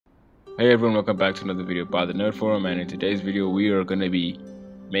Hey everyone, welcome back to another video by the Nerd Forum, and in today's video we are going to be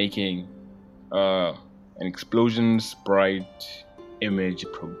making an explosion sprite image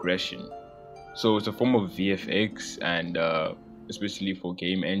progression. So it's a form of VFX, and especially for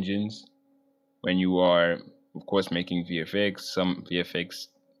game engines, when you are of course making VFX, some VFX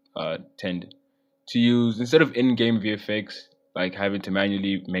tend to use, instead of in-game VFX, like having to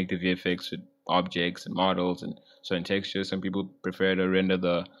manually make the VFX with objects and models and certain textures, some people prefer to render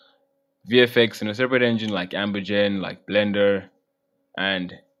the VFX in a separate engine like Ambergen, like Blender,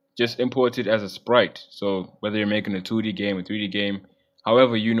 and just import it as a sprite. So whether you're making a 2D game or 3D game,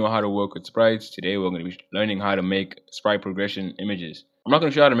 however you know how to work with sprites, today we're going to be learning how to make sprite progression images. I'm not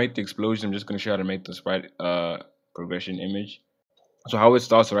going to show you how to make the explosion, I'm just going to show you how to make the sprite progression image. So how it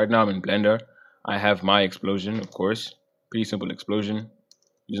starts, right now I'm in Blender. I have my explosion, of course. Pretty simple explosion.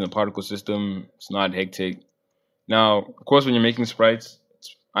 Using a particle system, it's not hectic. Now, of course, when you're making sprites,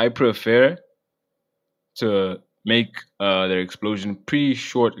 I prefer to make their explosion pretty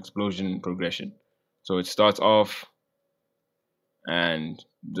short explosion progression. So it starts off, and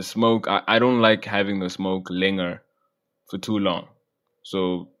the smoke, I don't like having the smoke linger for too long.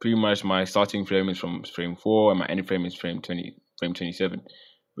 So pretty much my starting frame is from frame 4 and my ending frame is frame 27,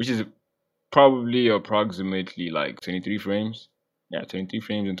 which is probably approximately like 23 frames. Yeah, 23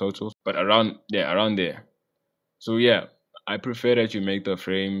 frames in total, but around there. So yeah, I prefer that you make the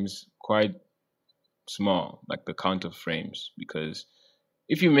frames quite small, like the count of frames, because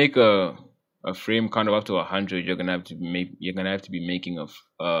if you make a frame count of up to 100, you're gonna have to be making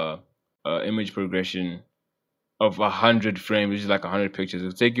a image progression of 100 frames, which is like 100 pictures.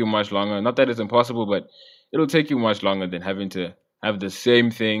 It'll take you much longer. Not that it's impossible, but it'll take you much longer than having to have the same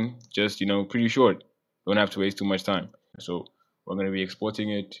thing, just pretty short. Don't have to waste too much time. So we're gonna be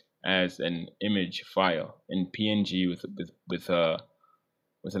exporting it as an image file in PNG with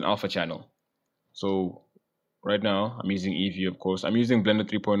an alpha channel. So right now I'm using Eevee, of course. I'm using Blender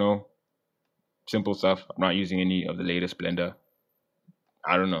 3.0, simple stuff. I'm not using any of the latest Blender.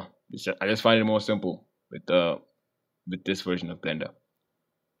 I don't know. I just find it more simple with this version of Blender.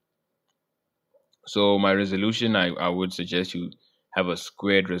 So my resolution, I would suggest you have a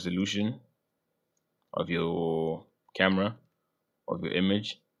squared resolution of your camera, of your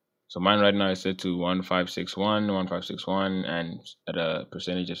image. So mine right now is set to 1561, and at a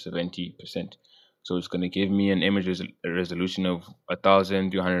percentage of 70%. So it's going to give me an image resolution of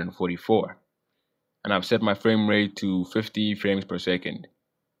 1344. And I've set my frame rate to 50 frames per second.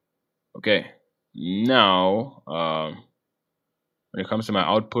 Okay, now when it comes to my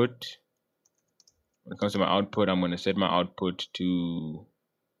output, I'm going to set my output to,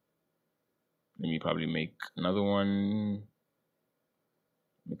 let me probably make another one,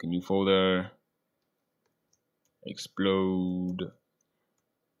 make a new folder, explode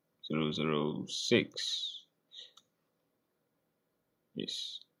 006.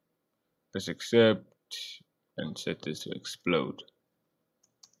 Yes. Press accept and set this to explode.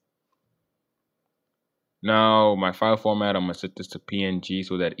 Now my file format, I'm going to set this to PNG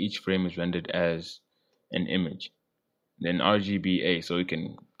so that each frame is rendered as an image. Then RGBA, so you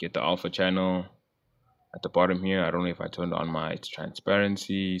can get the alpha channel at the bottom here. I don't know if I turned on my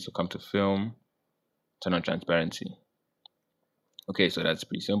transparency. So come to film, turn on transparency. Okay, so that's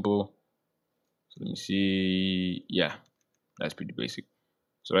pretty simple. So let me see. Yeah, that's pretty basic.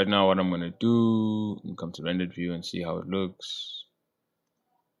 So right now what I'm going to do, come to rendered view and see how it looks.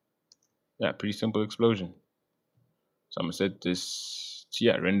 Yeah, pretty simple explosion. So I'm going to set this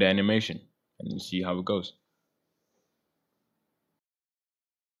to render animation and see how it goes.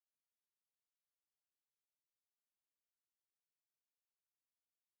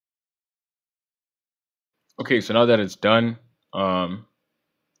 Okay, so now that it's done,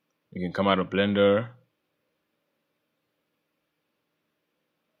 we can come out of Blender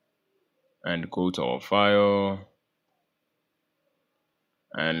and go to our file,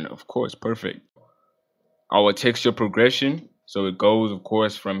 and of course, perfect. Our texture progression, so it goes, of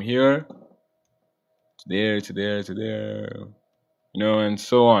course, from here to there, to there, to there, and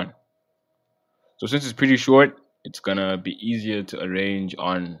so on. So since it's pretty short, it's gonna be easier to arrange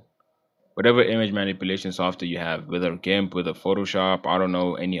on whatever image manipulation software you have, whether GIMP, whether Photoshop, I don't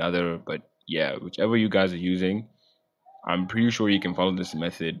know, any other, but yeah, whichever you guys are using, I'm pretty sure you can follow this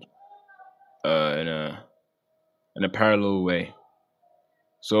method in a parallel way.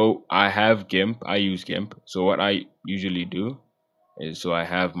 So I have GIMP, I use GIMP. So what I usually do is, so I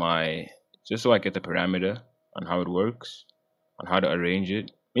have just so I get the parameter on how it works, on how to arrange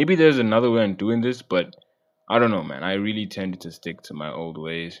it. Maybe there's another way of doing this, but I don't know, man. I really tended to stick to my old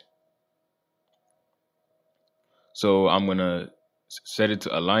ways. So I'm gonna set it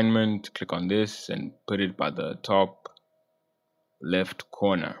to alignment, click on this and put it by the top left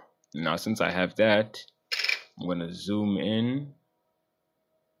corner. Now since I have that, I'm going to zoom in.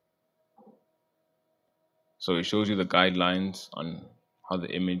 So it shows you the guidelines on how the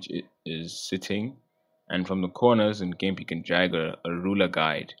image is sitting. And from the corners in GIMP, you can drag a ruler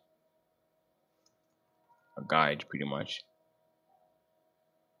guide. A guide, pretty much.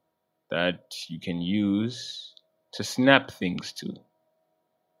 That you can use to snap things to.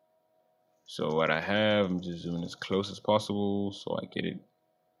 So what I have, I'm just zooming as close as possible so I get it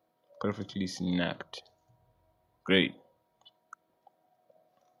perfectly snapped. Great.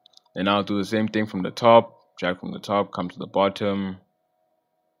 Then I'll do the same thing from the top, drag from the top, come to the bottom.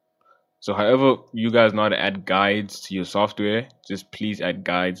 So however you guys know how to add guides to your software, just please add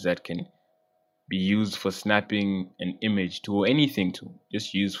guides that can be used for snapping an image to or anything to,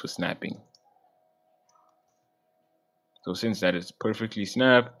 just use for snapping. So since that is perfectly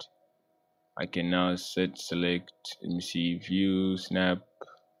snapped, I can now select, let me see, view, snap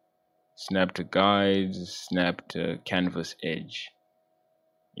to guides, snap to canvas edge.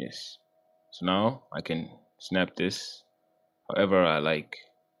 Yes. So now I can snap this however I like.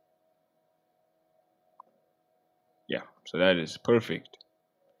 Yeah, so that is perfect.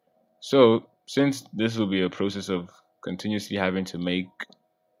 So since this will be a process of continuously having to make,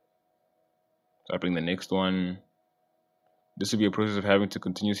 so I bring the next one, this will be a process of having to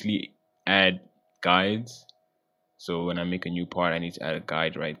continuously add guides. So when I make a new part, I need to add a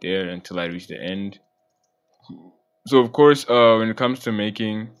guide right there until I reach the end. So of course, when it comes to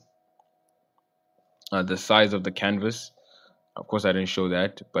making the size of the canvas, of course I didn't show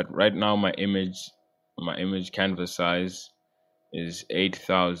that, but right now my image canvas size is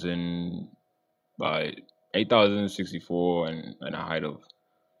 8,000 by 8,064 and a height of.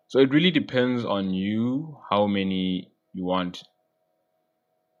 So it really depends on you how many you want,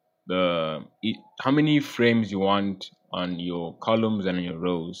 how many frames you want on your columns and on your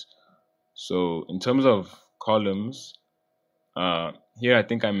rows. So in terms of columns, here I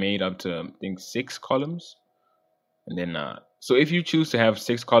think I made up to 6 columns, and then so if you choose to have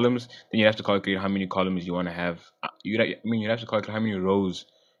 6 columns, then you have to calculate how many columns you want to have. You have to calculate how many rows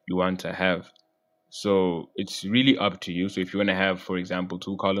you want to have. So it's really up to you. So if you want to have, for example,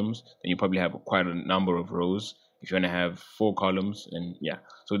 2 columns, then you probably have quite a number of rows. If you want to have 4 columns, and yeah,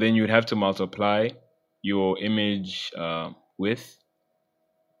 so then you would have to multiply your image width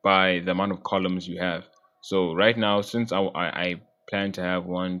by the amount of columns you have. So right now, since I plan to have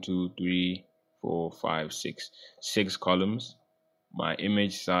 1, 2, 3, 4, 5, 6 columns, my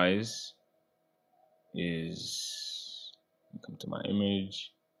image size is, come to my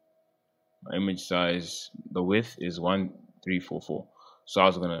image. My image size, the width is 1344. So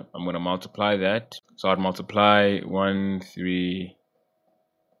I'm gonna multiply that. So I'd multiply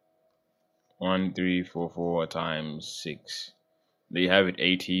 1344 times 6. There you have it,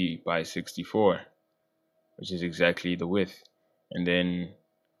 80 by 64, which is exactly the width. And then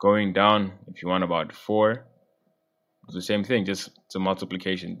going down, if you want about 4, it's the same thing, just it's a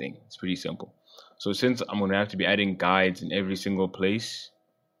multiplication thing. It's pretty simple. So since I'm gonna have to be adding guides in every single place,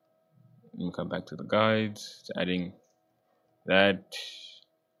 let me come back to the guides, to adding that.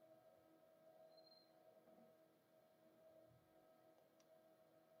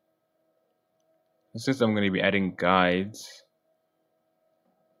 Since I'm going to be adding guides,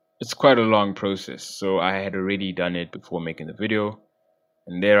 it's quite a long process. So I had already done it before making the video,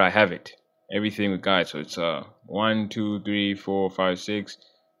 and there I have it. Everything with guides. So it's 1, 2, 3, 4, 5, 6,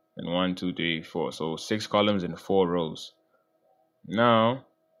 and 1, 2, 3, 4. So 6 columns and 4 rows. Now,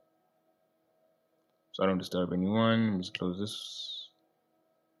 so I don't disturb anyone. Let's close this.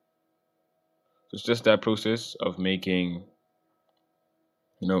 So it's just that process of making,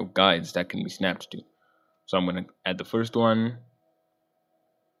 guides that can be snapped to. So I'm going to add the first one.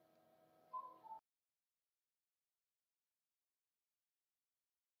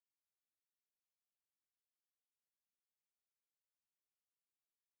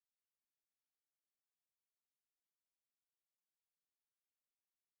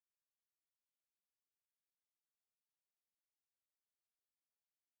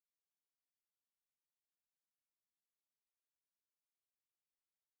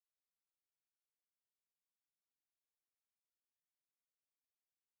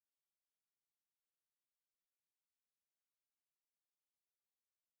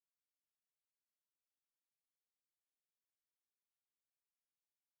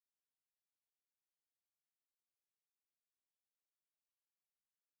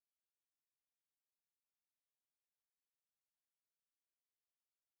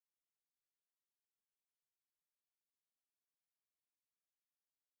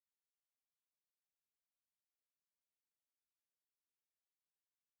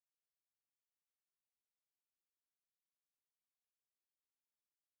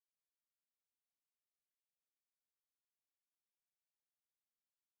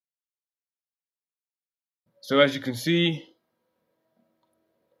 So as you can see,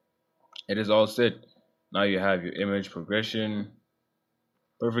 it is all set. Now you have your image progression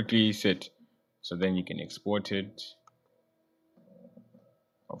perfectly set. So then you can export it.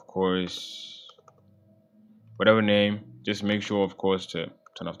 Of course, whatever name, just make sure, of course, to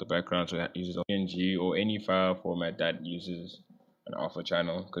turn off the background so it uses PNG or any file format that uses an alpha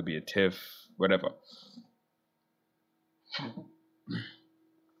channel. Could be a TIFF, whatever.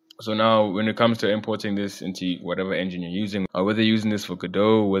 So now when it comes to importing this into whatever engine you're using, whether you're using this for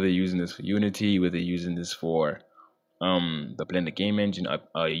Godot, whether you're using this for Unity, whether you're using this for the Blender game engine,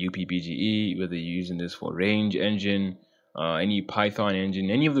 UPBGE, whether you're using this for range engine, any Python engine,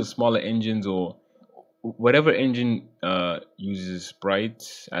 any of the smaller engines, or whatever engine uses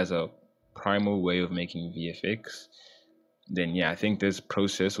sprites as a primal way of making VFX, then yeah, I think this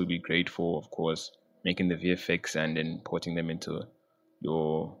process would be great for, of course, making the VFX and then porting them into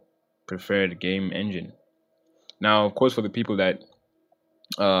your preferred game engine. Now, of course, for the people that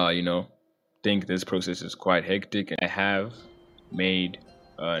think this process is quite hectic, I have made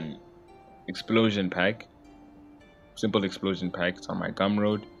an explosion pack, simple explosion pack. It's on my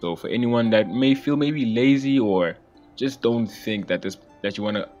Gumroad. So for anyone that may feel maybe lazy or just don't think that you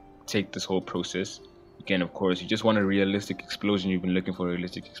want to take this whole process, you can, of course, you just want a realistic explosion, you've been looking for a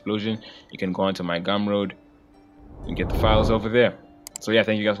realistic explosion, you can go onto my Gumroad and get the files over there. So yeah,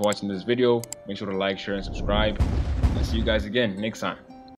 thank you guys for watching this video. Make sure to like, share, and subscribe. I'll see you guys again next time.